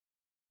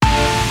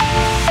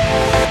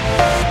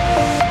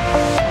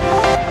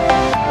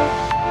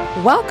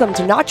Welcome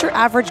to Not Your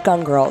Average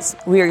Gun Girls.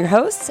 We are your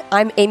hosts.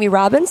 I'm Amy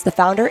Robbins, the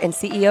founder and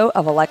CEO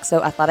of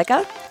Alexo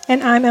Athletica.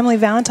 And I'm Emily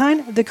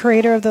Valentine, the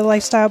creator of the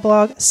lifestyle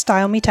blog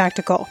Style Me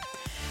Tactical.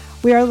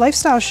 We are a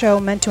lifestyle show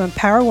meant to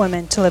empower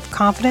women to live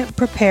confident,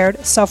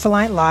 prepared,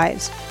 self-reliant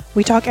lives.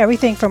 We talk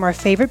everything from our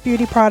favorite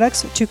beauty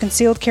products to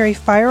concealed carry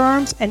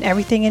firearms and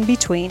everything in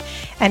between,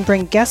 and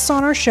bring guests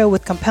on our show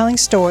with compelling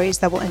stories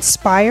that will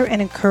inspire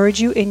and encourage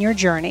you in your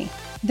journey.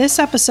 This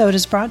episode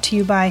is brought to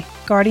you by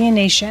Guardian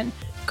Nation.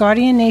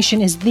 Guardian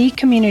Nation is the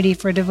community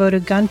for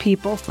devoted gun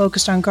people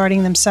focused on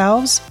guarding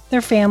themselves,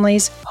 their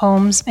families,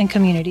 homes, and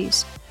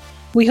communities.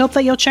 We hope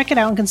that you'll check it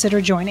out and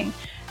consider joining.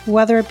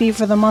 Whether it be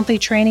for the monthly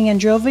training and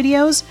drill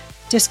videos,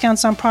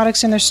 discounts on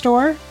products in their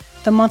store,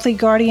 the monthly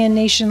Guardian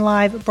Nation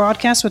live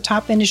broadcast with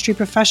top industry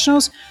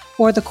professionals,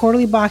 or the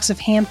quarterly box of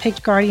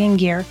hand-picked Guardian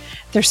gear,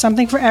 there's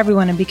something for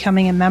everyone in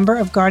becoming a member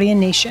of Guardian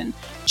Nation.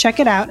 Check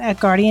it out at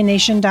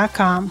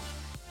guardiannation.com.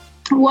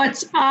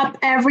 What's up,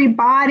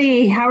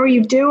 everybody? How are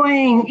you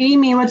doing?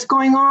 Amy, what's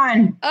going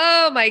on?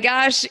 Oh my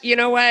gosh. You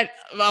know what?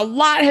 A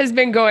lot has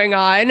been going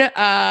on.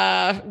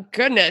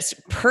 Goodness.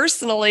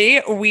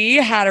 Personally, we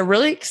had a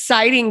really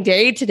exciting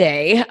day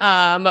today.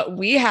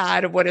 We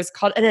had what is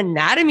called an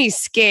anatomy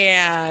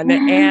scan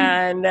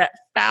and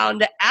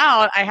found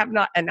out, I have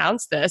not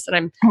announced this, and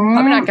I'm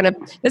probably not going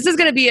to, this is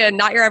going to be a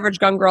Not Your Average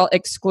Gun Girl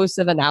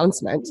exclusive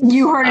announcement.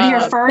 You heard it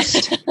here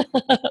first.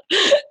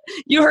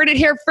 You heard it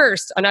here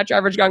first on Not Your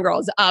Average Gun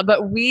Girls.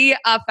 But we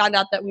found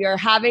out that we are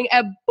having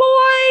a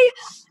boy,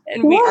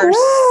 and we are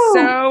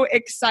so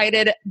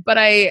excited. But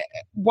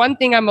one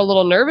thing I'm a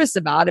little nervous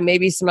about, and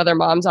maybe some other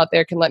moms out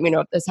there can let me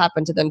know if this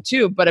happened to them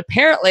too, but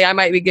apparently I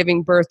might be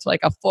giving birth to like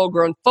a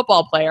full-grown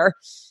football player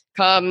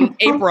come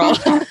April.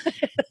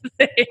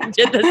 They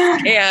did the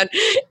scan,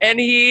 and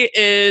he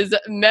is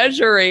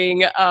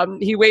measuring,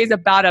 he weighs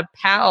about a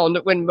pound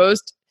when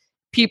most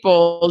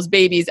people's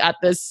babies at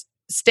this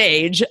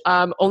stage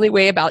only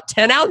weigh about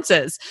 10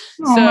 ounces.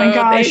 Oh so my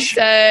gosh. They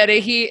said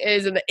he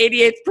is in the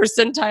 88th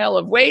percentile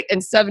of weight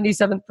and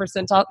 77th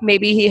percentile.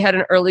 Maybe he had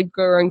an early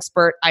growing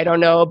spurt. I don't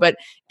know. But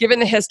given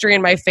the history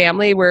in my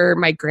family where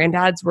my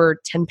granddads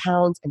were 10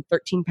 pounds and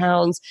 13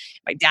 pounds,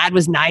 my dad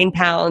was 9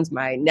 pounds,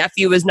 my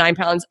nephew was 9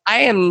 pounds, I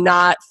am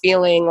not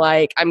feeling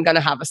like I'm going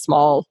to have a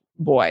small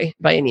boy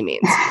by any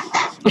means.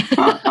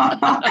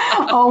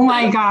 Oh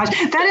my gosh.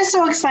 That is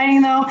so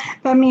exciting though.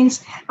 That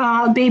means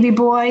baby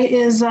boy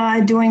is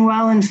doing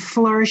well and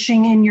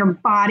flourishing in your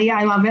body.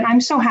 I love it. I'm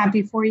so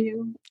happy for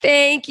you.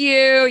 Thank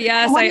you.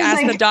 Yes, I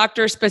asked the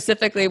doctor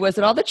specifically, was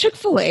it all the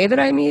Chick-fil-A that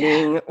I'm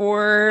eating?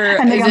 Or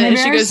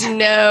she goes,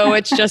 no,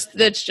 it's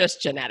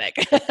just genetic.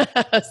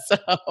 So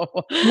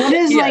what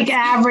is like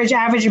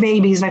average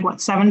babies? Like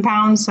what, 7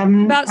 pounds?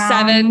 About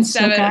pounds?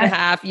 seven and a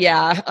half.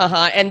 Yeah.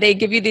 And they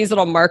give you these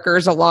little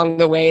markers along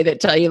the way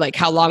that tell you like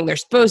how long they're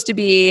supposed to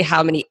be,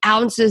 how many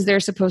ounces they're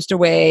supposed to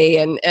weigh,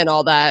 and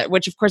all that,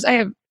 which of course I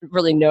have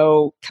really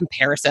no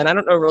comparison. I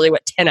don't know really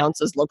what 10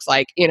 ounces looks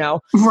like, you know?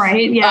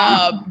 Right.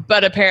 Yeah.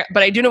 But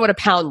I do know what a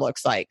pound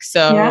looks like.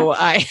 So yeah.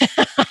 I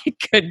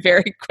could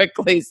very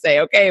quickly say,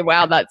 okay,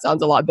 wow, that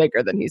sounds a lot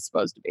bigger than he's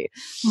supposed to be.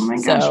 Oh my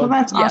gosh. Well,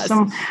 that's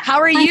awesome. How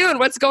are you and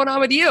what's going on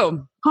with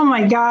you? Oh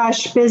my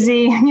gosh,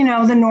 busy,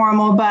 the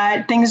normal,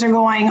 but things are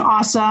going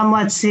awesome.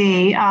 Let's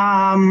see.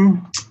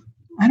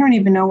 I don't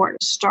even know where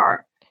to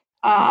start.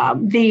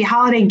 The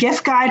holiday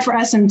gift guide for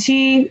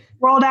SMT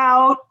rolled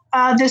out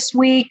this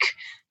week.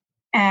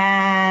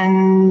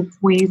 And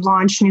we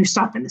launched new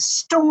stuff in the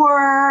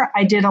store.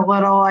 I did a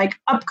little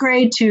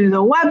upgrade to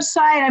the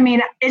website. I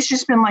mean, it's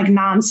just been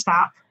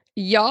nonstop.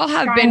 Y'all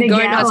have been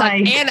going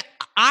outside. And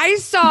I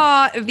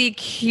saw the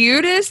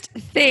cutest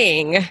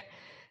thing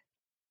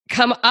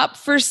come up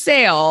for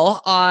sale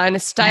on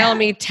Style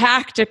Me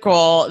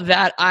Tactical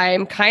that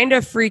I'm kind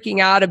of freaking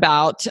out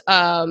about.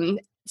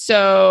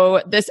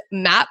 So this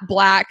matte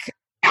black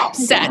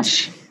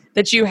set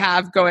that you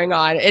have going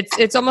on.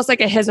 It's almost like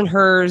a his and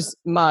hers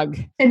mug.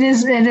 It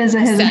is a his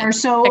and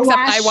hers. So except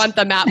I want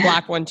the matte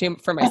black one too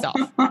for myself.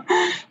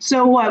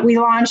 So we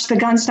launched the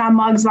Gunstop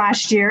mugs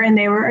last year, and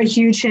they were a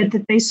huge hit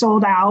that they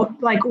sold out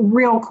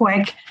real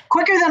quick,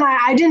 quicker than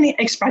I didn't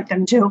expect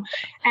them to.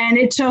 And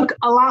it took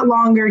a lot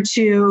longer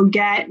to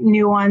get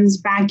new ones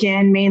back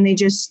in, mainly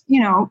just,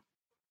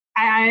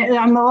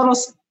 I'm a little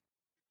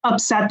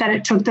upset that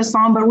it took this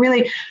long, but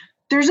really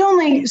there's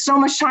only so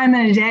much time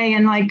in a day,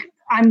 and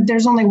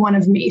there's only one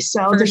of me,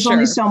 so there's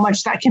only so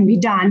much that can be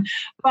done.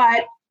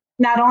 But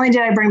not only did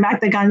I bring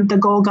back the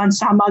gold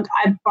Gunstop mug,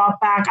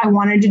 I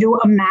wanted to do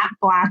a matte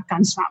black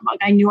Gunstop mug.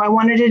 I knew I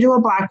wanted to do a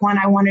black one.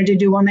 I wanted to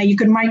do one that you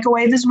could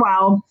microwave as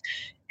well.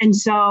 And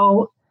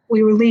so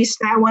we released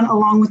that one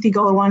along with the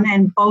gold one,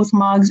 and both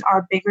mugs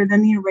are bigger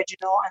than the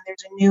original. And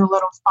there's a new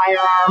little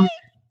firearm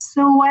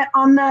silhouette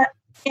on the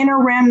inner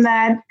rim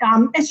that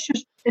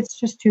it's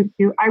just too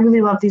cute. I really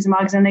love these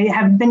mugs, and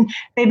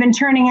they've been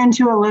turning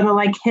into a little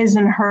his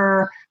and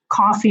her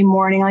coffee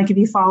morning. If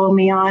you follow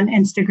me on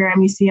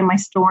Instagram, you see in my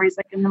stories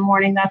in the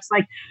morning, that's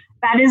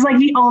That is like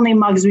the only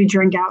mugs we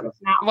drink out of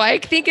now. Well, I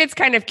think it's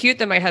kind of cute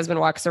that my husband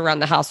walks around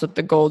the house with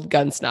the gold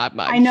gun snob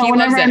mug. I know,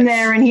 whenever I'm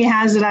there and he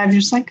has it, I'm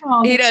just like,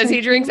 oh. He does.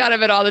 He drinks out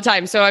of it all the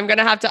time. So I'm going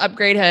to have to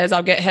upgrade his.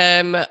 I'll get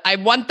him. I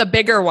want the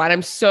bigger one.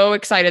 I'm so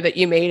excited that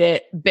you made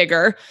it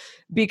bigger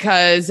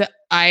because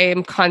I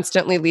am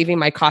constantly leaving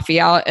my coffee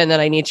out and then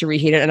I need to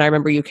reheat it. And I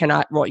remember you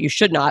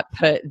should not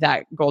put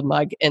that gold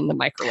mug in the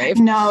microwave.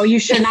 No, you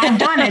shouldn't. I've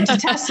done it to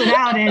test it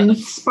out and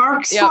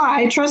sparks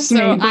fly. Trust me.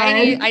 So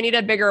I need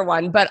a bigger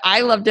one, but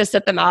I love to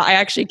set them out. I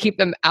actually keep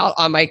them out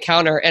on my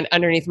counter and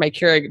underneath my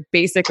Keurig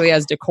basically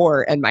as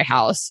decor in my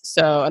house.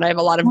 So, and I have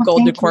a lot of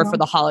gold decor for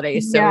the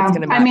holidays. So it's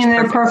going to match.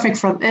 they're perfect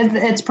for,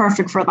 it's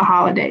perfect for the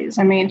holidays.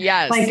 I mean,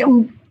 yes. Like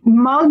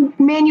mug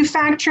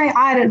manufacturing,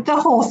 the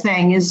whole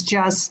thing is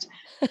just,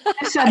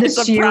 I've said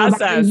this to you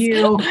about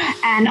you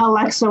and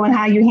Alexo and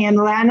how you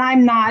handle that. And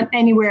I'm not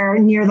anywhere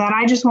near that.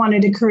 I just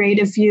wanted to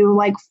create a few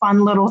like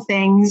fun little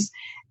things.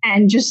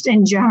 And just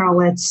in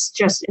general, it's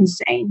just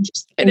insane.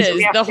 It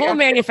is. The whole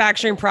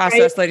manufacturing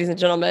process, ladies and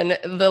gentlemen,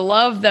 the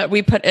love that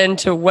we put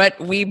into what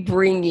we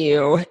bring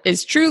you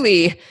is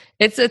truly,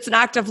 it's an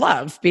act of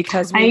love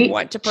because we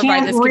want to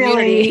provide this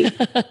community.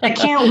 I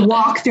can't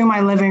walk through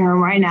my living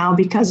room right now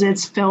because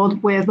it's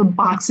filled with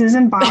boxes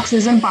and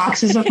boxes and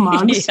boxes of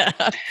mugs.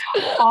 Yeah.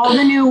 All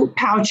the new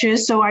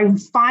pouches. So I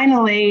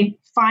finally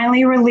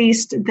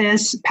released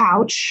this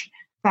pouch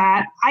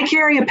that I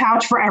carry a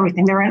pouch for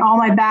everything. They're in all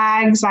my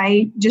bags.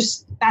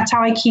 That's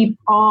how I keep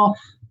all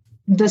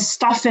the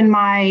stuff in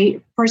my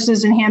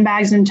purses and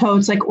handbags and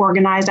totes like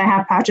organized. I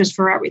have pouches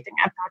for everything.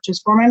 I have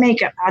pouches for my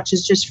makeup,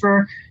 pouches just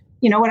for,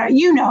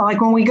 like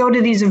when we go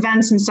to these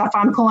events and stuff,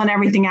 I'm pulling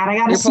everything out. I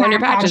got a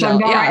snack pouch. I've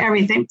got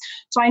everything.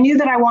 So I knew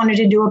that I wanted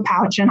to do a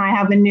pouch, and I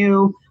have a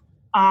new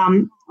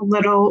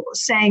little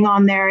saying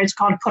on there. It's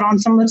called "Put on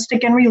some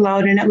lipstick and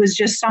reload," and it was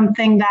just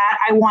something that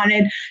I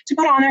wanted to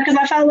put on there because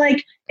I felt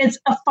like it's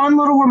a fun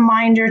little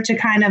reminder to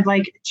kind of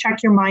like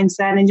check your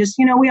mindset and just,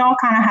 we all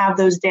kind of have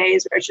those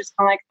days where it's just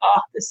kind of like, oh,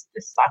 this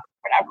sucks,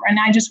 whatever. And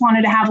I just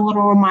wanted to have a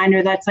little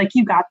reminder that's like,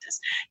 you got this.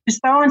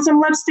 Just throw in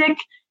some lipstick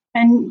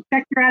and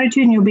check your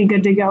attitude and you'll be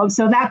good to go.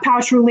 So that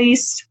pouch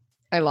released,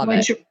 I love it.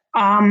 Which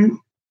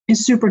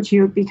is super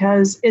cute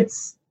because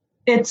it's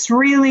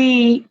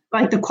really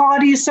like the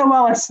quality is so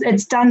well,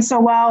 it's done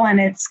so well. And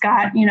it's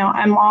got,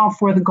 I'm all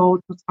for the gold.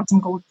 It's got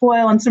some gold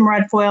foil and some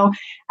red foil.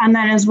 And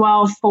then as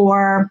well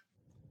for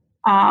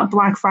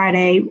Black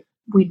Friday,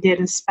 we did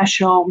a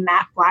special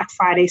matte Black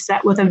Friday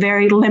set with a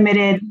very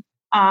limited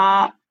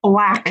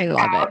black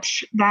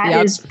pouch.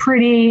 That is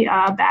pretty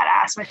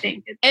badass, I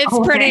think. It's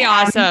pretty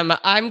awesome.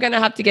 I'm going to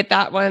have to get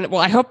that one.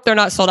 Well, I hope they're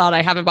not sold out.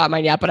 I haven't bought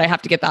mine yet, but I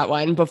have to get that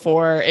one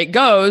before it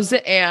goes.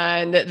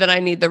 And then I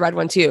need the red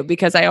one too,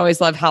 because I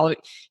always love how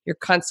you're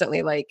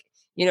constantly like,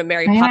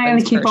 Mary Poppins. I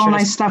gotta keep all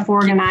my stuff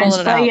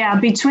organized. But yeah,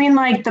 between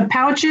like the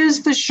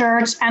pouches, the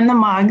shirts, and the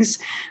mugs,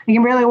 I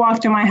can really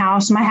walk through my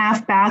house. My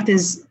half bath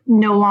is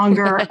no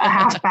longer a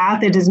half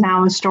bath. It is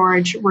now a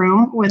storage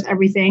room with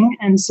everything.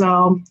 And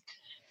so,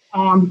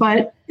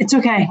 but it's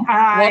okay.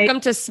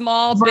 Welcome to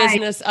small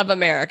business of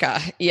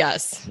America.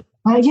 Yes.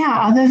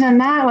 Yeah. Other than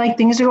that, like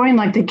things are going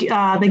like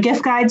the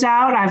gift guide's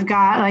out. I've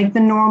got like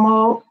the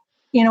normal,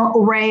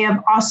 array of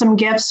awesome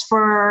gifts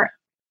for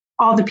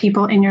all the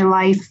people in your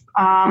life.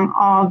 I've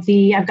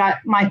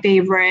got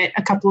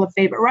a couple of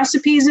favorite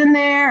recipes in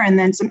there and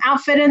then some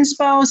outfit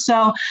inspo.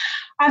 So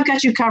I've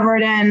got you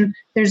covered. And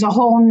there's a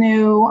whole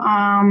new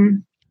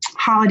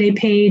holiday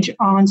page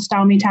on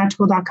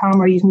stylemetactical.com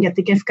where you can get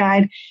the gift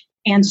guide.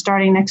 And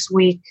starting next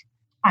week,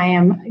 I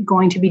am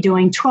going to be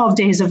doing 12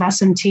 days of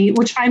SMT,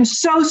 which I'm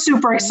so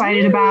super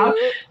excited about.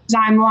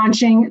 I'm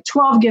launching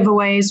 12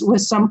 giveaways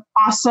with some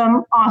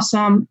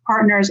awesome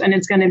partners, and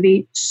it's going to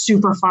be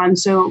super fun.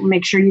 So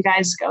make sure you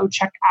guys go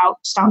check out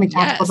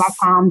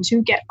stylemetactical.com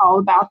to get all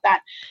about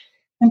that.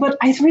 But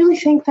I really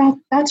think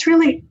that's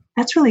really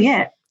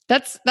it.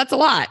 That's a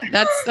lot.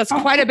 That's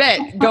quite a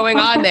bit going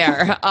on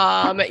there.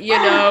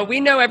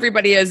 We know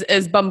everybody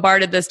is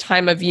bombarded this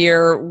time of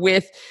year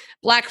with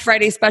Black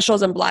Friday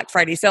specials and Black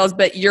Friday sales,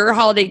 but your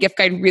holiday gift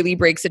guide really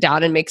breaks it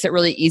down and makes it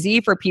really easy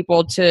for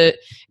people to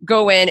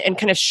go in and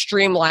kind of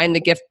streamline the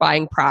gift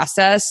buying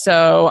process.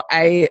 So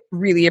I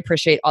really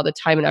appreciate all the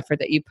time and effort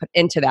that you put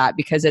into that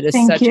because it is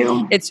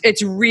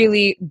it's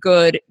really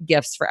good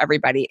gifts for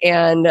everybody.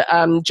 And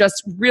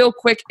just real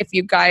quick, if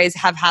you guys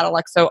have had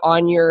Alexo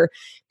on your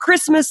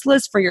Christmas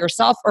list for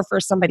yourself or for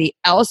somebody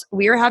else,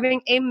 we are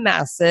having a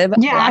massive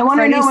Black I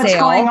want to know what's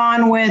sale. Going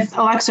on with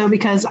Alexo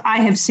because I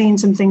have seen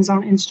some things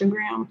on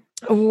Instagram.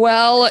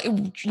 Well,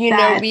 we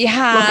have,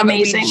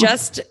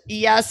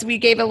 we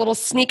gave a little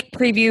sneak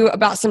preview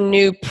about some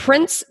new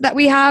prints that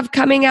we have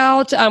coming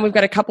out. We've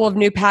got a couple of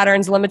new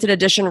patterns, limited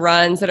edition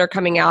runs that are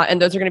coming out,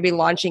 and those are going to be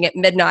launching at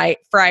midnight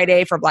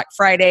Friday for Black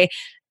Friday.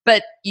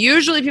 But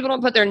usually people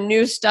don't put their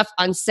new stuff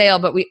on sale,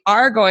 but we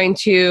are going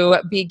to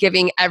be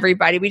giving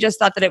everybody. We just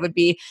thought that it would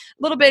be a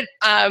little bit,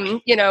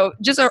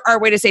 just our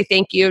way to say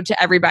thank you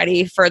to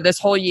everybody for this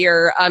whole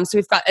year. So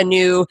we've got a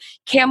new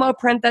camo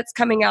print that's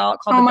coming out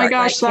called the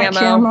Dark Knight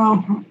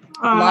Camo.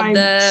 Love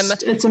them.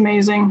 It's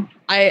amazing.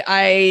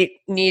 I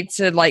need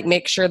to like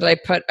make sure that I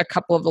put a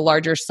couple of the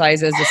larger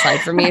sizes aside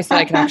for me so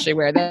I can actually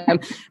wear them.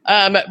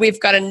 We've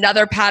got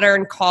another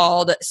pattern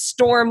called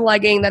Storm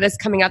Legging that is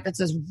coming out. That's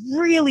this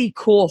really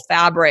cool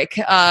fabric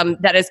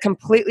that is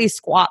completely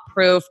squat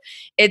proof.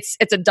 It's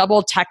a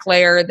double tech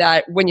layer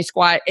that when you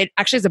squat, it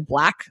actually has a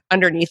black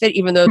underneath it,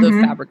 even though the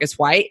fabric is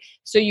white.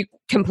 So you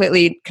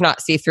completely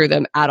cannot see through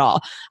them at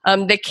all.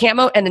 The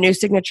camo and the new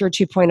Signature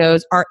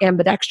 2.0s are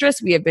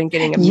ambidextrous. We have been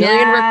getting a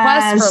million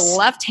requests for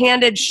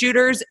left-handed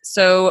shooters.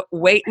 So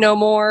wait no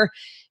more.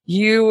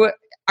 You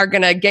are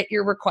going to get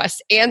your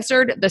requests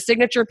answered. The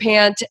Signature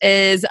pant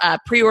is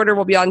pre-order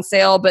will be on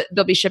sale, but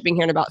they'll be shipping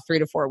here in about 3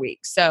 to 4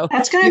 weeks. So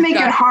that's going to make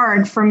it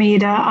hard for me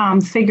to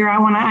figure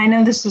out when I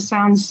know this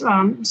sounds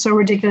so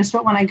ridiculous,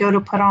 but when I go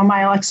to put on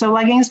my Alexo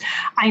leggings,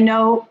 I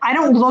know I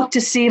don't look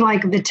to see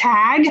like the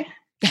tag.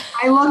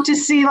 I look to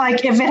see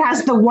like if it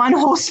has the one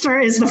holster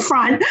is the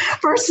front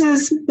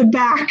versus the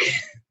back.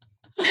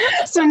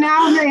 So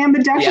now the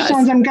ambidextrous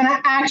ones, I'm going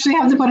to actually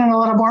have to put in a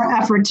little more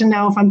effort to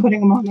know if I'm putting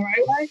them on the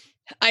right way.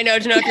 I know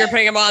to know if you're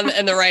putting them on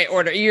in the right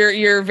order.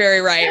 You're very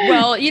right.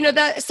 Well,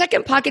 that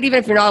second pocket, even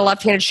if you're not a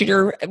left-handed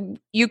shooter,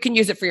 you can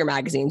use it for your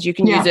magazines. You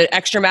can use it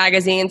extra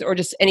magazines or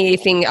just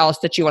anything else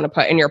that you want to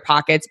put in your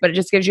pockets. But it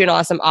just gives you an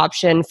awesome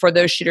option for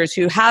those shooters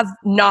who have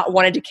not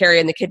wanted to carry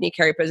in the kidney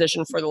carry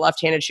position for the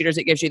left-handed shooters.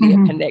 It gives you the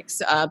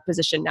appendix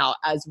position now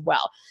as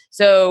well.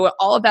 So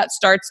all of that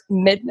starts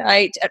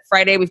midnight at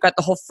Friday. We've got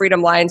the whole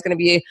Freedom line is going to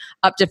be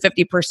up to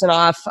 50%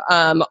 off.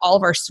 All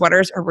of our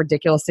sweaters are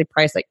ridiculously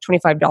priced, like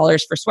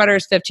 $25 for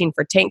sweaters, $15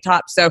 for tank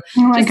tops. So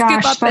oh my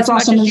gosh, that's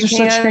awesome. Those are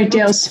such great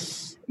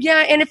deals.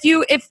 Yeah. And if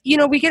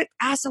we get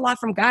asked a lot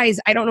from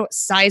guys, I don't know what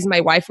size my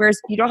wife wears.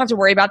 You don't have to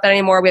worry about that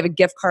anymore. We have a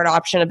gift card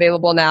option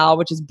available now,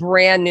 which is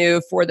brand new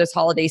for this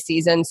holiday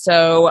season.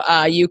 So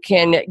you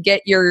can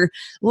get your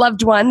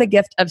loved one the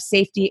gift of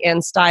safety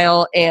and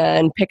style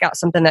and pick out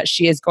something that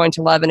she is going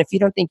to love. And if you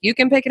don't think you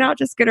can pick it out,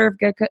 just get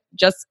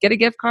a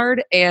gift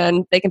card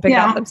and they can pick it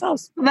out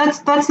themselves. That's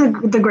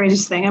the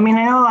greatest thing. I mean,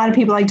 I know a lot of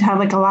people like to have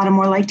like a lot of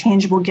more like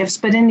tangible gifts,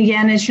 but in the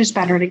end, it's just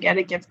better to get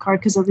a gift card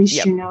because at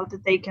least you know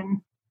that they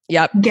can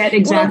get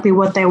exactly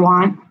what they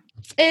want.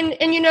 And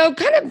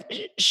kind of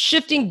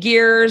shifting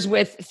gears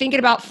with thinking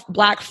about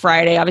Black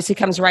Friday, obviously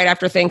comes right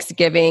after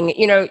Thanksgiving.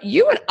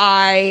 You and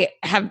I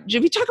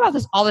we talk about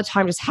this all the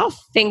time, just how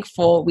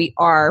thankful we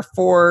are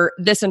for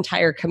this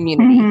entire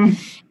community.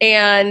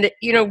 And,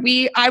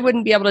 I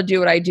wouldn't be able to do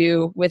what I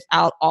do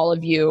without all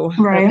of you.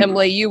 Right.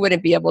 Emily, you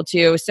wouldn't be able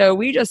to. So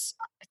we just,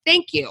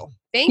 thank you.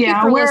 Thank you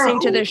for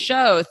listening to this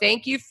show.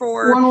 Thank you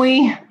for... When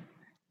we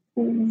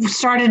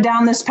started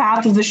down this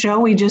path of the show,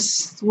 we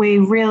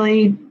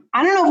really,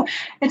 I don't know,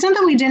 it's not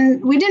that we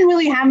didn't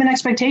really have an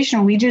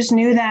expectation. We just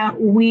knew that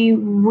we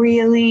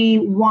really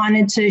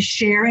wanted to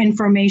share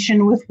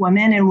information with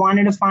women and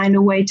wanted to find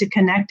a way to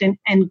connect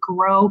and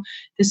grow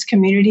this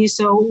community.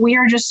 So we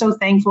are just so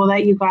thankful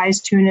that you guys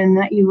tune in,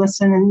 that you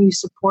listen and you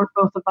support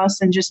both of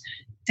us, and just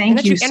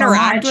thank you so much.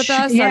 Interact with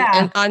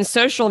us on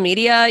social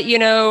media.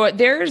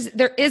 There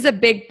is a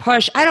big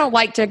push. I don't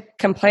like to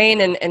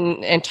complain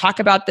and talk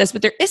about this,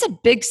 but there is a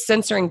big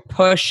censoring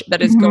push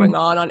that is going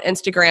on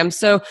Instagram.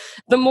 So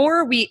the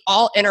more we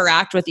all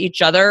interact with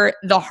each other,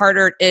 the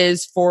harder it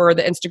is for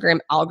the Instagram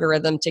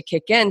algorithm to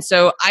kick in.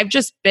 So I've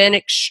just been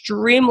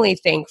extremely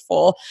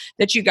thankful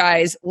that you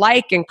guys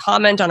like and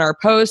comment on our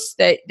posts,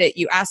 that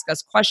you ask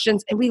us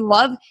questions, and we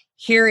love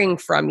hearing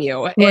from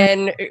you. Right.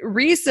 And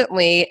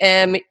recently,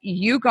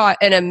 you got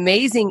an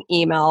amazing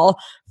email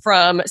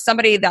from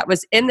somebody that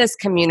was in this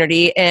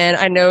community. And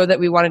I know that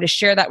we wanted to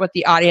share that with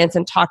the audience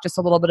and talk just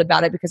a little bit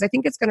about it, because I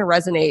think it's going to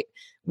resonate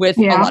with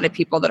a lot of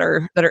people that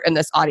are in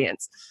this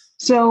audience.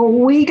 So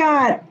we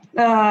got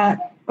a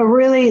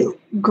really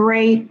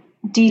great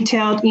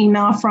detailed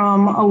email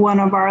from one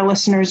of our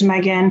listeners,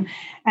 Megan,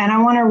 and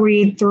I want to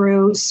read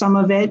through some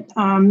of it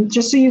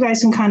just so you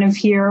guys can kind of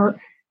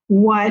hear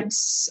what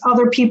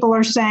other people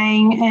are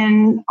saying.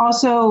 And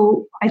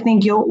also, I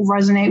think you'll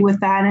resonate with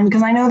that. And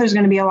because I know there's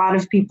going to be a lot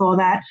of people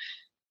that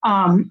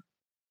don't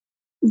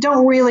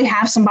really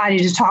have somebody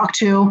to talk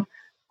to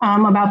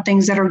about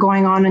things that are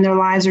going on in their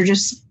lives, or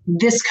just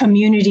this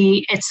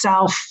community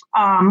itself.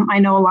 I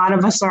know a lot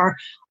of us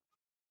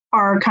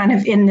are kind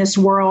of in this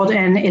world,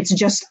 and it's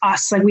just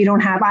us. Like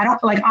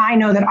I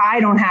know that I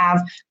don't have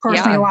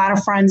personally a lot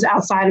of friends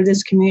outside of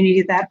this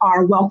community that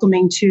are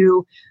welcoming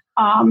to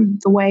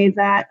the way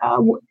that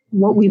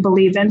what we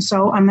believe in.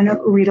 So I'm going to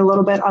read a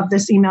little bit of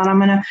this email, and I'm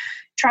going to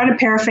try to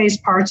paraphrase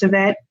parts of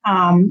it.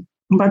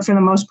 But for the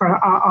most part,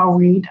 I'll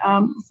read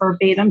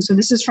verbatim. So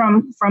this is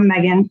from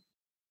Megan.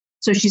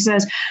 So she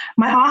says,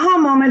 my aha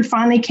moment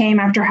finally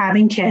came after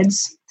having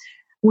kids.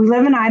 We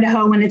live in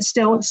Idaho, and it's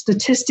still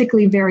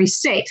statistically very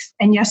safe.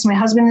 And yes, my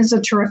husband is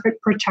a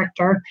terrific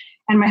protector,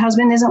 and my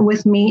husband isn't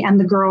with me and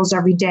the girls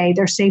every day.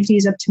 Their safety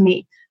is up to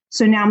me.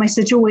 So now my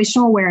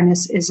situational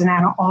awareness is at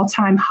an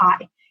all-time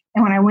high.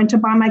 And when I went to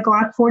buy my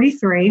Glock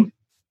 43,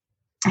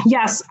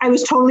 yes, I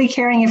was totally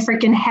carrying a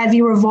freaking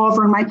heavy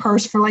revolver in my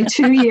purse for like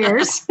 2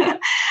 years.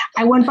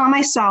 I went by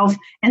myself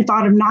and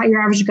thought of Not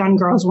Your Average Gun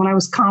Girls when I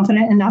was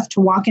confident enough to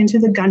walk into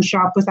the gun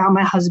shop without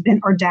my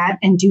husband or dad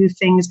and do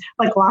things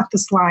like lock the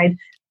slide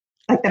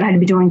like that I had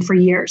been doing for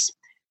years.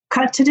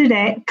 Cut to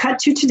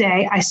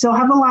today, I still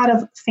have a lot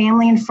of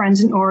family and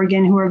friends in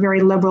Oregon who are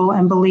very liberal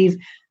and believe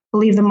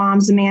the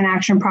mom's the man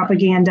action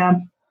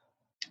propaganda.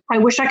 I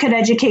wish I could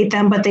educate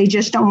them, but they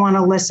just don't want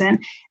to listen.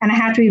 And I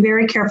have to be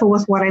very careful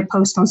with what I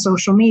post on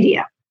social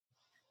media.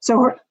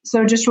 So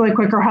just really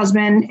quick, her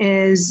husband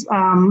is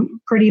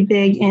pretty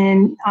big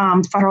in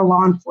federal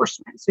law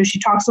enforcement. So she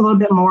talks a little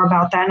bit more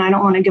about that, and I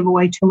don't want to give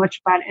away too much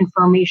of that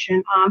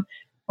information. I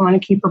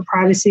want to keep her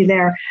privacy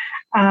there.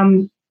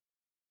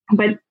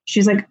 But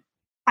she's like,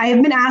 I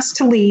have been asked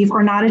to leave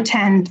or not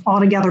attend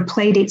altogether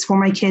play dates for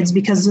my kids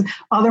because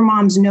other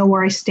moms know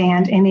where I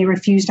stand and they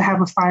refuse to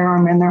have a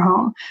firearm in their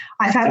home.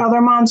 I've had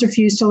other moms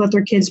refuse to let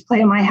their kids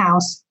play at my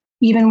house,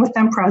 even with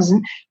them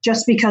present,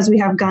 just because we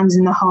have guns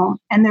in the home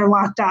and they're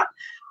locked up.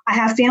 I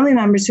have family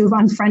members who have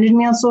unfriended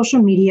me on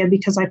social media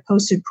because I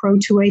posted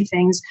pro-2A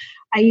things.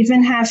 I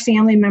even have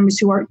family members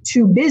who are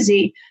too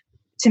busy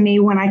to me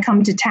when I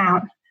come to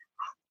town.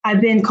 I've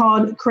been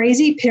called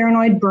crazy,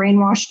 paranoid,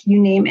 brainwashed, you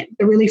name it.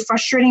 The really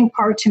frustrating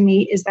part to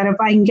me is that if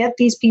I can get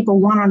these people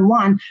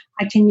one-on-one,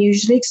 I can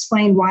usually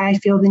explain why I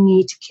feel the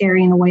need to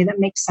carry in a way that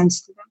makes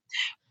sense to them.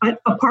 But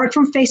apart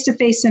from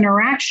face-to-face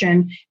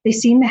interaction, they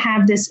seem to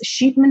have this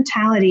sheep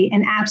mentality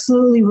and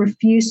absolutely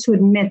refuse to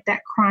admit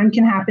that crime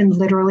can happen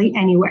literally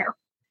anywhere.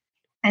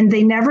 And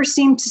they never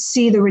seem to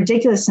see the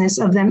ridiculousness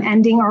of them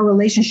ending our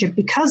relationship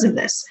because of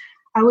this.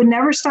 I would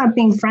never stop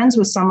being friends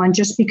with someone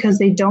just because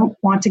they don't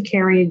want to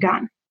carry a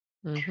gun.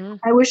 Mm-hmm.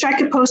 I wish I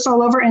could post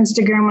all over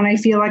Instagram when I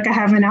feel like I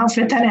have an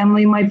outfit that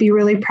Emily might be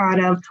really proud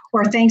of,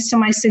 or thanks to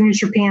my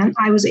signature pant,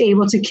 I was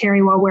able to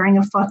carry while wearing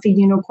a fluffy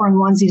unicorn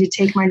onesie to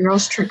take my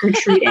girls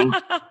trick-or-treating.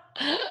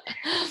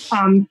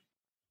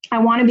 I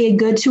want to be a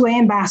good 2A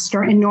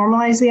ambassador and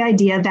normalize the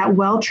idea that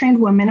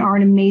well-trained women are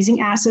an amazing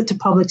asset to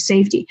public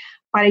safety,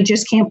 but I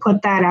just can't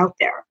put that out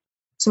there.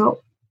 So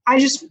I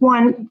just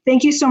want,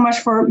 thank you so much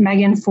for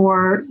Megan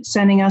for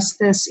sending us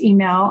this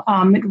email.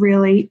 It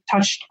really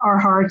touched our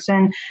hearts.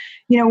 And,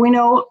 you know, we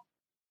know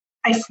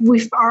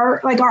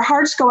our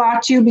hearts go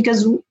out to you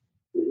because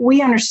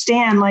we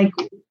understand like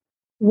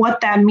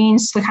what that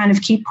means to kind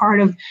of keep part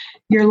of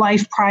your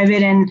life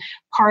private and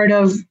part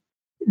of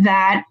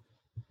that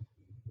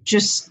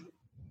just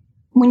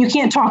when you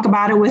can't talk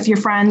about it with your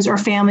friends or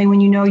family, when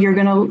you know you're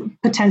going to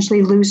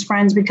potentially lose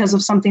friends because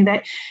of something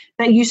that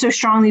you so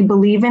strongly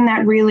believe in,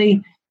 that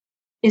really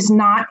is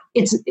not,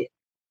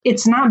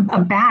 it's not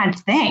a bad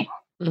thing.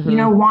 Mm-hmm. You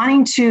know,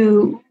 wanting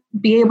to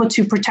be able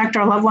to protect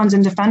our loved ones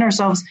and defend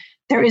ourselves,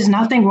 there is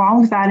nothing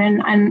wrong with that.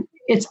 And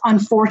it's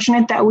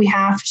unfortunate that we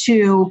have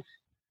to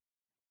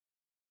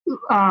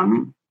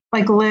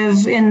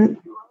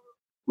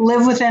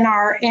live within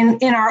our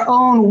in our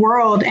own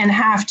world and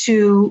have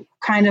to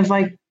kind of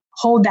like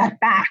hold that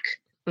back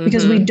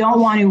because we don't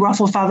want to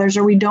ruffle feathers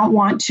or we don't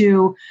want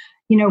to,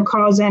 you know,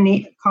 cause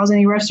any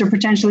rifts or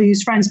potentially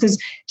use friends.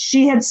 Because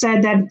she had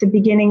said that at the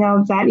beginning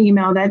of that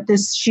email that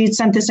she had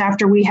sent this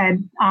after we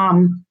had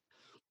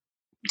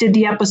did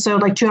the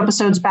episode like 2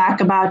 episodes back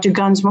about do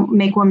guns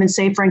make women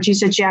safer, and she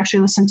said she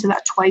actually listened to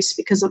that twice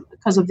because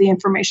of the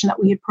information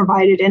that we had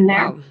provided in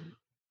there.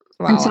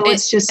 Wow. And so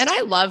it's just, and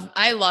I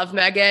love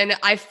Megan.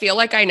 I feel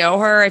like I know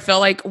her. I feel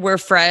like we're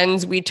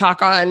friends. We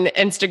talk on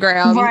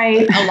Instagram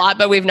a lot,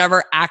 but we've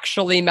never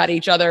actually met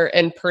each other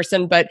in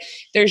person. But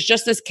there's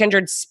just this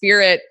kindred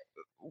spirit,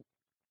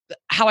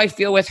 how I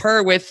feel with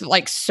her, with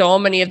like so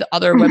many of the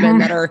other women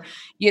that are,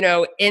 you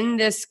know, in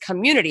this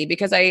community,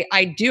 because I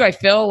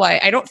feel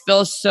like I don't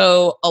feel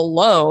so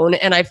alone.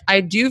 And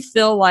I do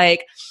feel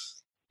like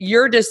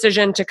your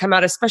decision to come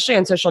out, especially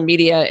on social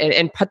media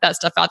and put that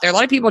stuff out there. A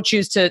lot of people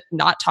choose to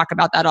not talk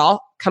about that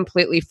all.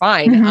 Completely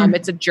fine.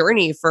 It's a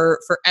journey for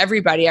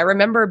everybody. I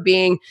remember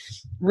being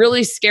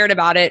really scared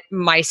about it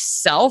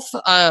myself.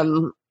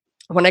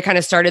 When I kind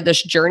of started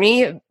this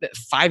journey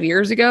 5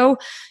 years ago,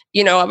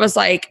 you know, I was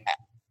like,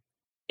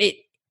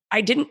 I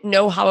didn't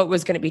know how it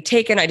was going to be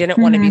taken. I didn't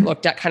want to be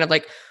looked at kind of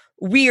like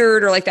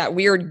weird or like that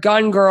weird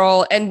gun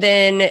girl. And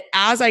then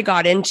as I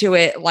got into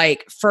it,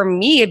 like for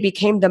me, it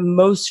became the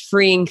most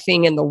freeing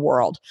thing in the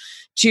world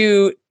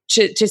to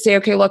say,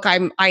 okay, look,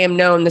 I am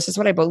known. This is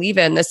what I believe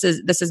in. This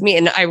is me.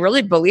 And I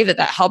really believe that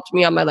helped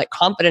me on my like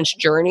confidence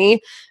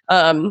journey.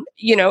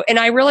 You know, and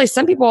I realize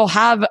some people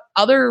have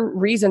other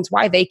reasons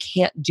why they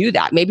can't do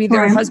that. Maybe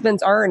their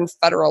husbands are in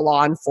federal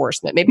law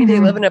enforcement. Maybe they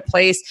live in a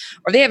place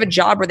or they have a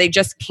job where they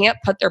just can't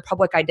put their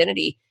public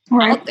identity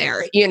out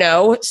there, you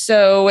know?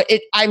 So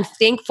I'm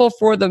thankful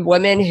for the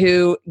women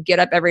who get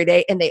up every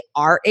day and they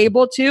are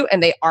able to,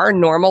 and they are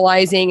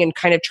normalizing and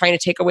kind of trying to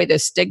take away the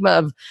stigma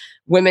of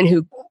women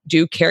who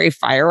do carry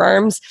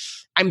firearms.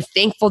 I'm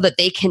thankful that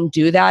they can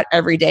do that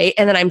every day.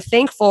 And then I'm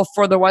thankful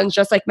for the ones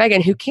just like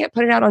Megan who can't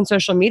put it out on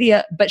social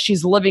media, but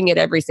she's living it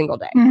every single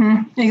day.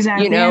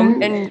 Exactly. You know,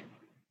 and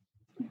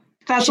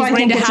That's she's why I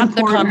wanting think to it's have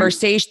important.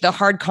 the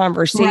hard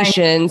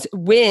conversations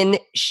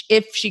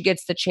if she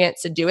gets the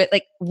chance to do it.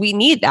 Like, we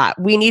need that.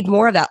 We need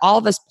more of that. All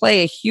of us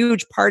play a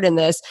huge part in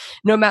this,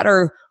 no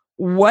matter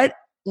what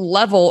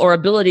level or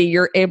ability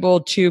you're able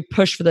to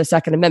push for the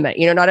Second Amendment.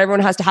 Not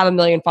everyone has to have 1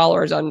 million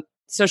followers on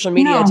social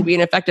media to be an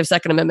effective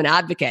Second Amendment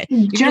advocate.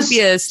 You can just be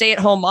a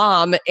stay-at-home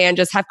mom and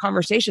just have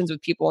conversations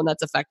with people, and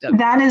that's effective.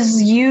 That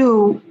is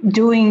you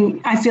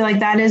doing, I feel like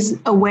that is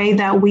a way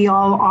that we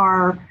all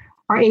are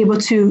able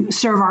to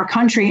serve our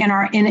country and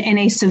are in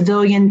a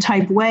civilian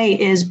type way,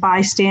 is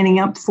by standing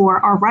up for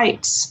our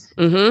rights.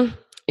 Mm-hmm.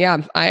 Yeah,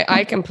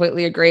 I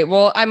completely agree.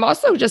 Well, I'm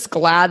also just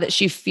glad that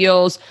she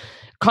feels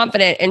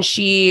confident, and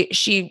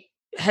she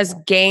has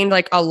gained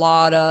like a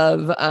lot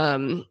of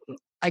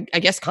I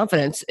guess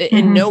confidence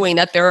in knowing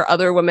that there are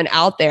other women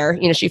out there.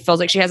 She feels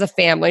like she has a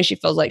family. She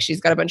feels like she's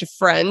got a bunch of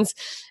friends.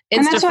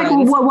 And that's like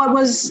what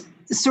was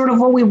sort of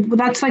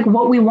that's like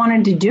what we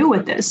wanted to do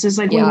with this, is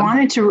like we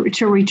wanted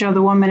to reach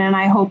other women. And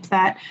I hope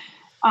that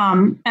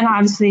and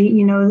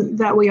obviously,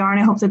 that we are,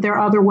 and I hope that there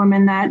are other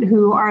women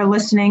who are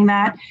listening,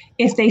 that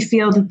if they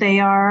feel that they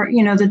are,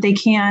 that they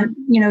can't,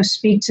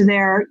 speak to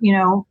their,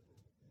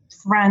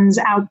 friends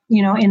out,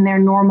 in their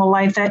normal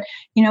life, that,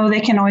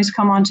 they can always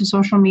come onto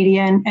social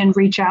media and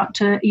reach out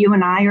to you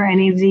and I, or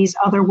any of these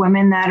other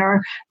women that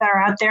are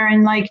out there,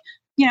 and like,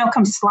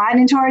 come slide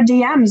into our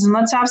DMs and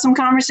let's have some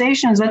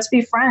conversations. Let's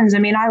be friends. I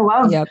mean, I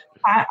love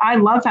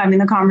having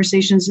the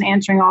conversations and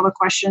answering all the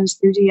questions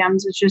through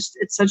DMs.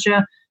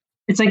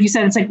 It's like you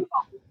said, it's like,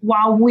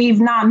 while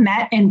we've not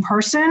met in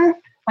person,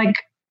 like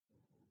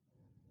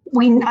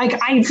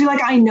I feel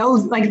like I know,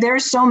 like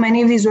there's so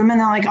many of these women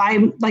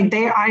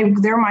that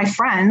they're my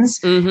friends,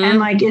 and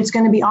like it's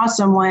going to be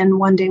awesome when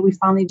one day we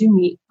finally do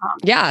meet.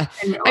 I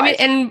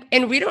mean,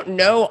 and we don't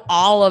know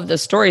all of the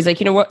stories. Like,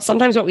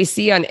 sometimes what we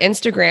see on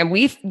Instagram,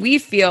 we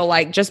feel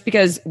like just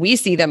because we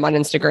see them on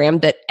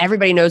Instagram that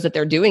everybody knows that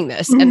they're doing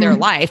this in their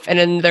life and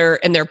in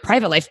their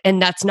private life,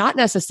 and that's not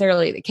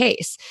necessarily the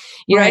case.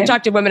 I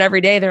talk to women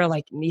every day. They're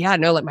like,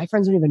 like my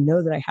friends don't even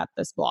know that I have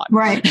this blog.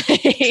 Right.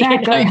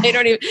 Exactly. They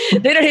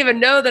don't even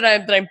know that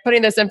I'm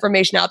putting this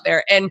information out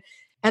there. And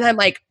I'm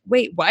like,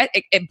 wait, what?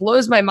 It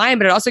blows my mind,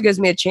 but it also gives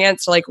me a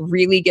chance to like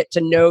really get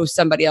to know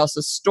somebody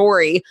else's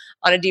story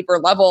on a deeper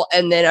level,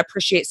 and then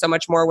appreciate so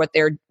much more what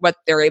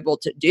they're able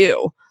to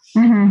do.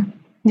 Mm-hmm.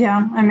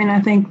 Yeah. I mean,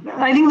 I think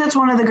that's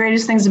one of the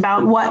greatest things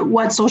about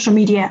what social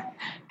media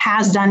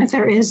has done. If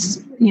there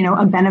is,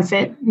 a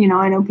benefit,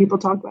 I know people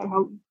talk about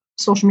how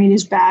social media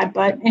is bad,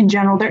 but in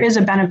general, there is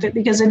a benefit,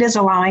 because it is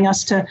allowing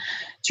us to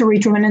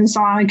reach women, and it's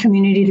allowing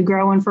community to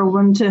grow, and for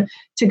women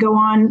to go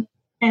on.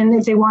 And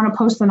if they want to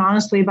post them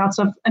honestly about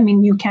stuff, I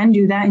mean, you can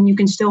do that, and you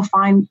can still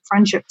find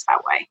friendships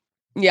that way.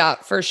 Yeah,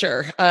 for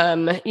sure. I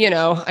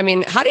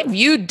mean, how have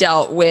you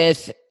dealt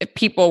with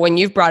people when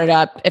you've brought it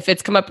up? If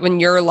it's come up in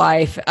your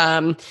life,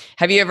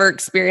 have you ever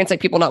experienced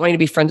like people not wanting to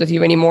be friends with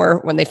you anymore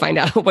when they find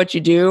out what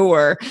you do?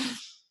 Or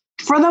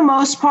for the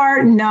most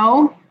part,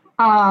 no.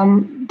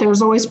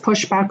 There's always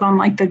pushback on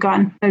like the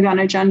gun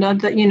agenda,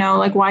 that,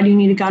 like, why do you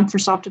need a gun for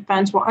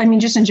self-defense? Well, I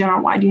mean, just in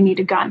general, why do you need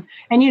a gun?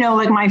 And,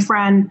 like my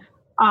friend,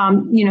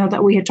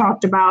 that we had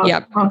talked about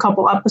a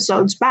couple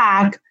episodes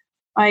back,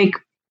 like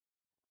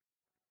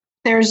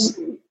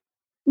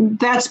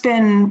that's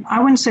been,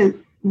 I wouldn't say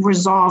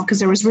resolved,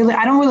 because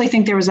I don't really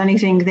think there was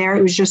anything there.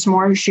 It was just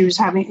more, she was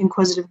having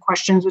inquisitive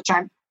questions, which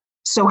I'm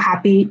so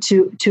happy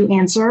to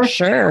answer.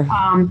 Sure.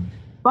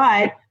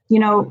 But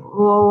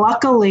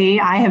luckily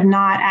I have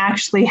not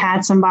actually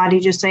had somebody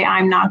just say,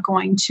 I'm not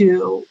going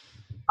to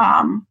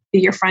be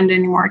your friend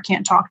anymore. I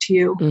can't talk to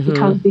you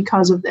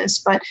because of this.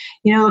 But,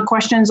 the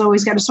questions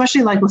always get,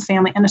 especially like with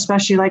family, and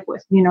especially like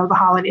with, the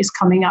holidays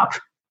coming up.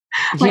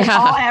 Like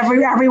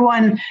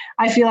everyone,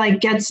 I feel like,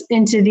 gets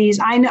into these.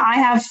 I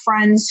have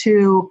friends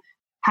who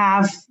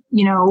have,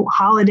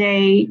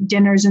 holiday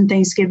dinners and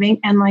Thanksgiving,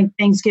 and like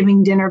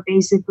Thanksgiving dinner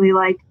basically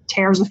like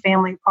tears a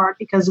family apart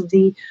because of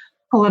the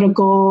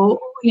political,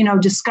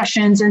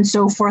 discussions and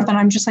so forth. And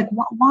I'm just like,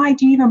 why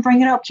do you even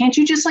bring it up? Can't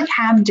you just like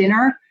have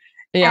dinner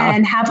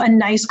and have a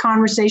nice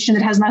conversation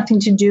that has nothing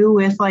to do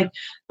with like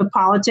the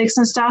politics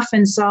and stuff?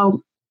 And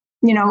so,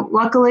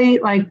 luckily,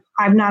 like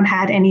I've not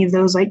had any of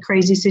those like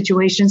crazy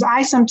situations.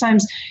 I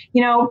sometimes,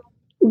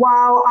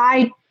 while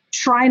I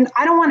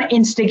don't want to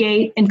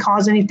instigate and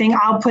cause anything,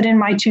 I'll put in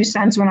my 2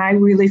 cents when I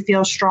really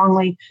feel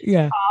strongly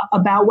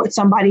about what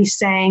somebody's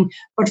saying.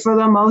 But for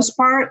the most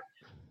part,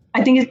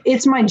 I think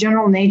it's my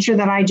general nature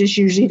that I just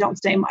usually don't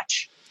say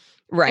much.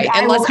 Right. Like,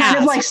 I will kind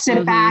of like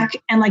sit back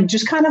and like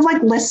just kind of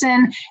like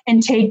listen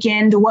and take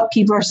into what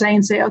people are saying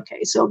and say,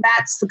 okay, so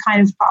that's the kind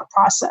of thought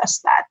process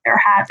that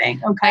they're having.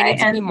 Okay. I need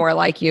to be more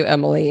like you,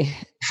 Emily.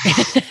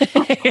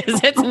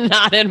 Because it's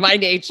not in my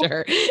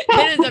nature.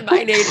 It is in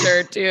my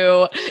nature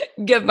to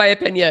give my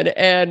opinion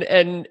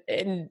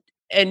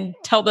and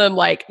tell them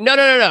like,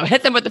 no,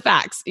 hit them with the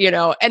facts,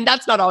 and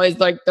that's not always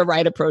like the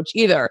right approach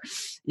either.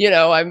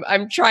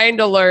 I'm trying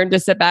to learn to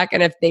sit back,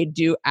 and if they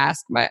do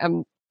ask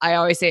I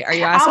always say, are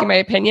you asking my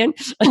opinion?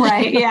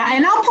 Right. Yeah.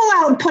 And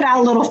I'll put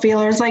out little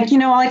feelers, like,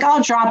 like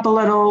I'll drop a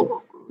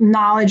little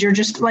knowledge or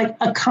just like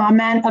a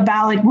comment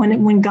about like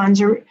when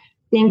guns are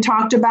being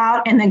talked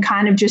about, and then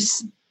kind of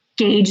just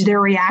gauge their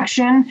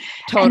reaction.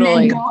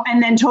 Totally.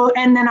 And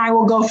then I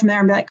will go from there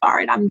and be like, all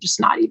right, I'm just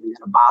not even going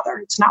to bother.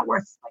 It's not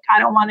worth, like, I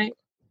don't want to,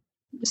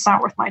 it's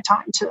not worth my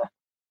time to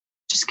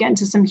just get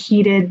into some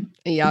heated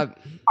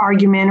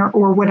argument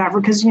or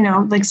whatever. Cause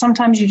like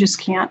sometimes you just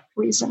can't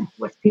reason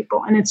with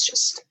people, and it's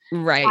just,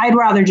 right. I'd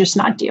rather just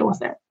not deal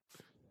with it.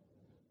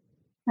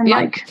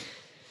 And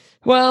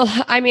well,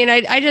 I mean,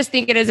 I just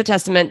think it is a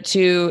testament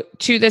to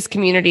this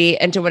community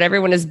and to what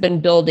everyone has been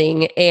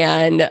building.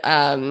 And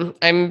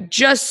I'm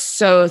just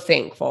so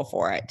thankful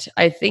for it.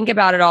 I think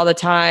about it all the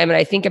time. And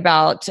I think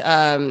about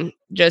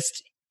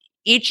just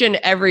each and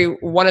every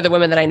one of the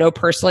women that I know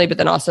personally, but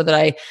then also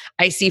that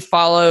I see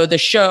follow the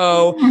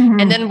show.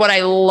 Mm-hmm. And then what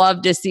I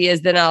love to see is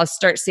then I'll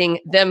start seeing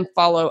them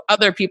follow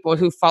other people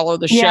who follow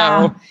the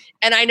show.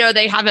 And I know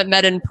they haven't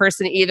met in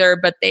person either,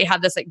 but they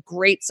have this like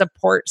great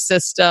support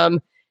system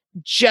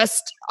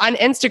just on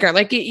Instagram.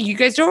 Like you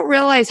guys don't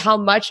realize how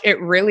much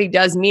it really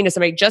does mean to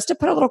somebody just to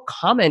put a little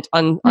comment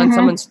on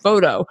someone's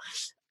photo,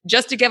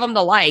 just to give them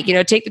the like,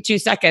 take the 2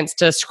 seconds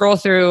to scroll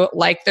through,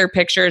 like their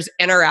pictures,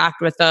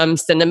 interact with them,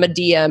 send them a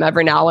DM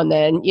every now and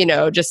then,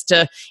 just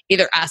to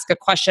either ask a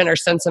question or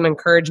send some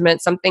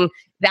encouragement. Something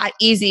that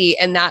easy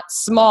and that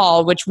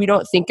small, which we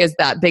don't think is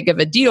that big of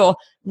a deal,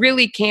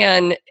 really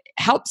can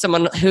help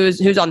someone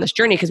who's on this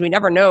journey, because we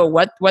never know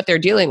what they're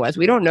dealing with.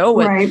 We don't know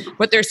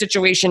what their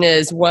situation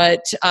is,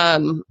 what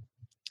they're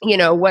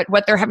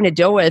having to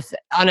deal with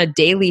on a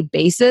daily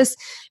basis,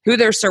 who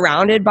they're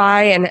surrounded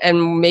by,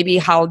 and maybe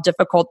how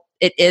difficult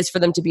it is for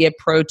them to be a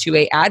pro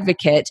 2A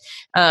advocate.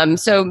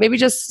 So maybe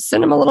just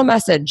send them a little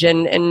message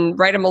and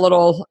write them a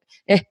little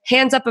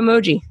hands up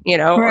emoji,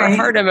 or a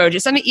heart emoji,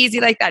 something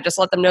easy like that. Just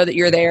let them know that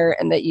you're there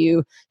and that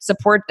you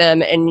support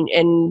them,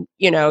 and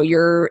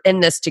you're in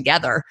this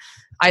together.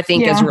 I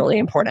think is really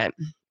important.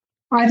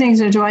 I think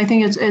so too. I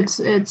think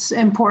it's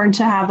important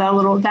to have that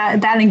little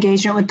that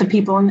engagement with the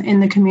people in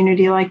the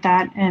community like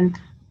that. And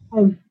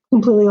I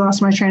completely lost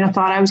my train of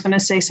thought. I was going to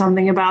say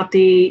something about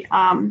the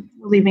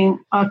leaving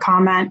a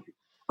comment.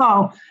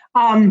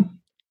 Something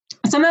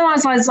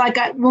was like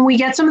when we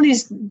get some of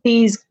these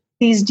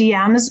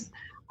DMs,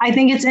 I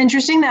think it's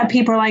interesting that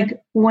people are like,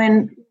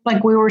 when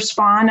like we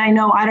respond.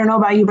 I don't know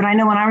about you, but I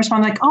know when I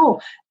respond, like,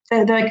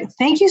 they're like,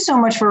 thank you so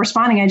much for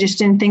responding. I just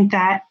didn't think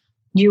that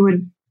you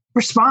would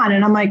respond.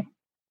 And I'm like,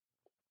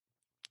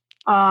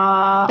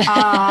 I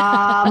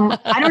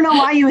don't know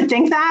why you would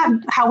think that.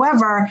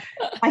 However,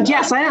 like,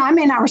 yes, I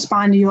may not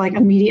respond to you like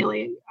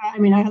immediately. I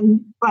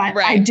mean, but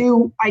I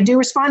do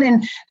respond.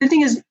 And the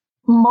thing is,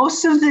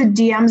 most of the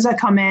DMs that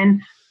come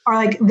in are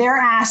like, they're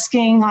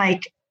asking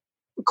like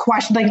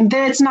questions. Like,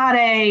 it's not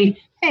a,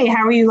 hey,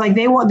 how are you? Like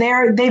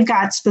they've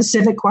got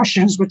specific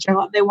questions, which I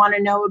love. They want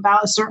to know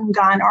about a certain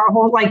gun or a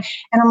whole, like,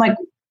 and I'm like,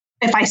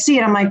 if I see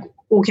it, I'm like,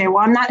 okay, well,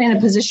 I'm not in a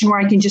position where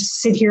I can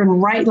just sit here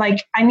and write.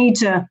 Like, I need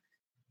to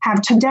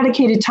have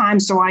dedicated time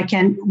so I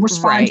can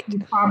respond to you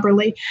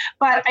properly.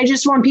 But I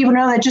just want people to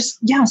know that just,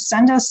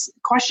 send us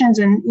questions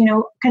and,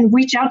 can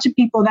reach out to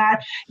people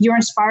that you're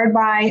inspired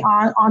by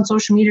on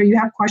social media. You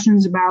have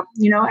questions about,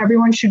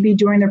 everyone should be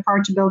doing their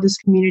part to build this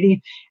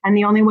community. And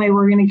the only way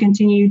we're going to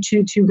continue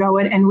to go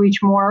it and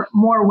reach more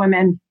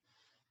women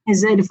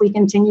is that if we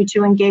continue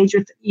to engage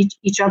with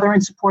each other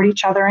and support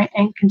each other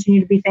and continue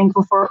to be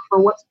thankful for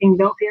what's being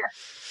built here.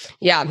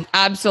 Yeah,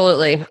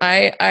 absolutely.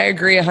 I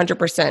agree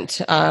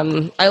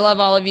 100%. I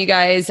love all of you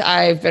guys.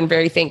 I've been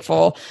very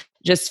thankful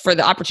just for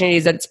the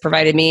opportunities that it's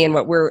provided me and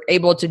what we're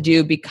able to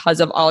do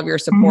because of all of your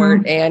support.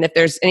 Mm-hmm. And if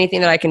there's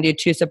anything that I can do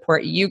to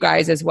support you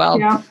guys as well,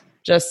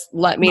 just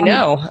let me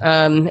know.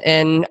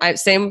 And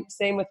same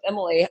with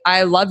Emily.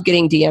 I love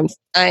getting DMs.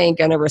 I ain't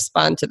going to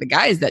respond to the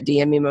guys that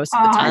DM me most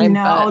of the time.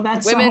 No,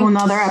 that's women, a whole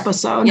nother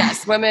episode.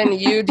 Yes, women,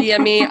 you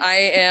DM me, I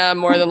am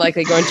more than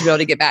likely going to be able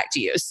to get back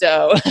to you.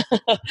 So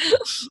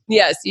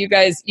yes, you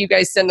guys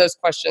send those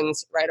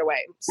questions right away.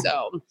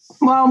 So,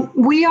 well,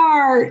 we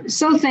are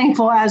so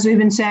thankful, as we've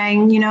been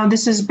saying,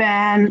 this has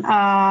been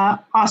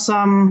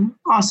awesome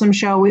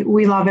show.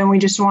 We love it. And we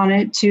just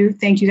wanted to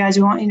thank you guys.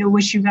 We want to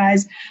wish you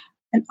guys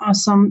an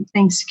awesome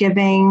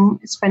Thanksgiving,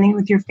 spending it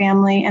with your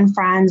family and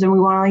friends. And we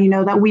want to let you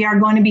know that we are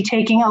going to be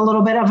taking a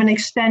little bit of an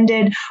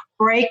extended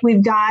break.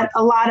 We've got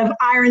a lot of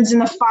irons in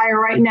the fire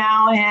right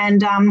now.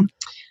 And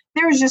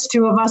there's just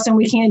two of us and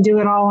we can't do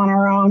it all on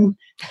our own.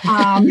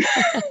 As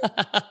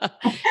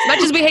much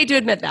as we hate to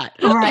admit that.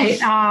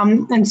 Right.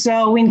 And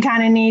so we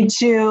kind of need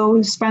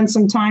to spend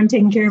some time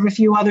taking care of a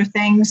few other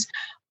things.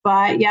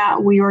 But yeah,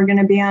 we're going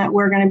to be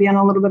on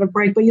a little bit of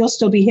break, but you'll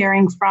still be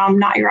hearing from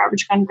Not Your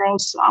Average Gun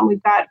Girls.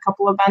 We've got a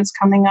couple of events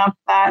coming up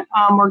that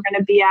we're going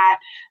to be at.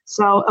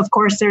 So of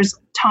course, there's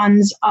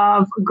tons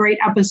of great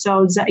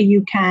episodes that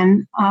you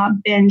can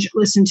binge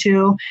listen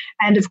to.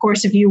 And of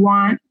course, if you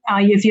want,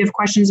 if you have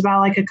questions about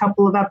like a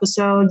couple of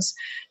episodes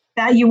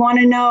that you want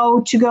to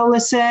know to go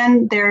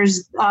listen.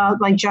 There's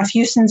like Jeff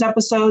Houston's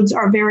episodes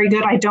are very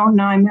good. I don't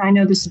know. I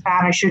know this is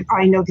bad. I should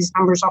probably know these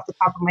numbers off the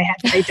top of my head.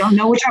 I don't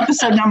know which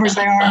episode numbers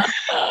they are.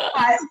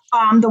 But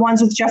the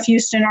ones with Jeff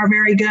Houston are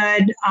very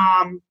good.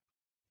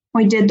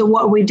 We did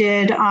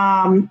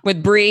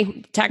with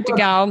Bree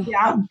Tactical.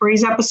 Yeah,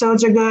 Bree's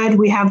episodes are good.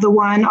 We have the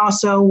one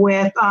also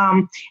with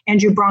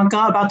Andrew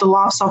Branca about the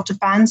law of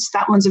self-defense.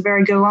 That one's a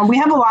very good one. We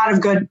have a lot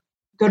of good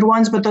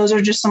ones, but those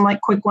are just some like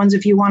quick ones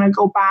if you want to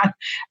go back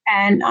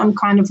and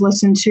kind of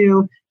listen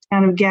to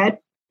kind of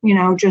get,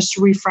 just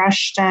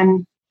refreshed.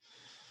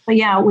 But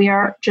yeah, we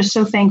are just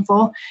so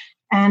thankful.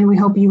 And we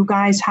hope you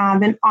guys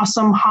have an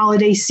awesome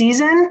holiday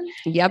season.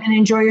 Yep. And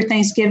enjoy your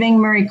Thanksgiving.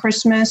 Merry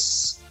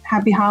Christmas.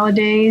 Happy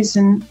holidays.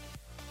 And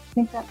I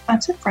think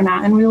that's it for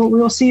now. And we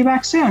will see you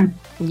back soon.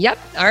 Yep.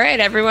 All right,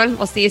 everyone.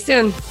 We'll see you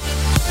soon.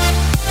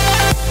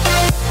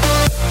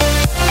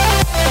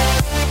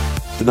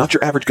 The Not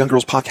Your Average Gun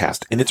Girls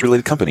podcast and its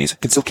related companies,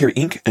 Concealed Carry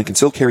Inc. and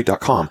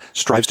ConcealedCarry.com,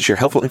 strives to share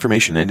helpful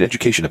information and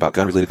education about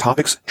gun-related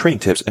topics, training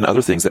tips, and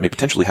other things that may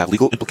potentially have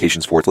legal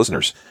implications for its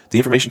listeners. The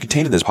information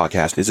contained in this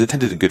podcast is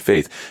intended in good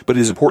faith, but it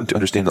is important to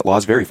understand that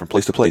laws vary from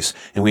place to place,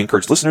 and we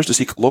encourage listeners to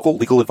seek local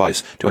legal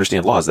advice to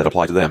understand laws that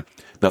apply to them.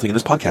 Nothing in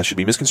this podcast should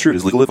be misconstrued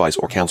as legal advice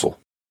or counsel.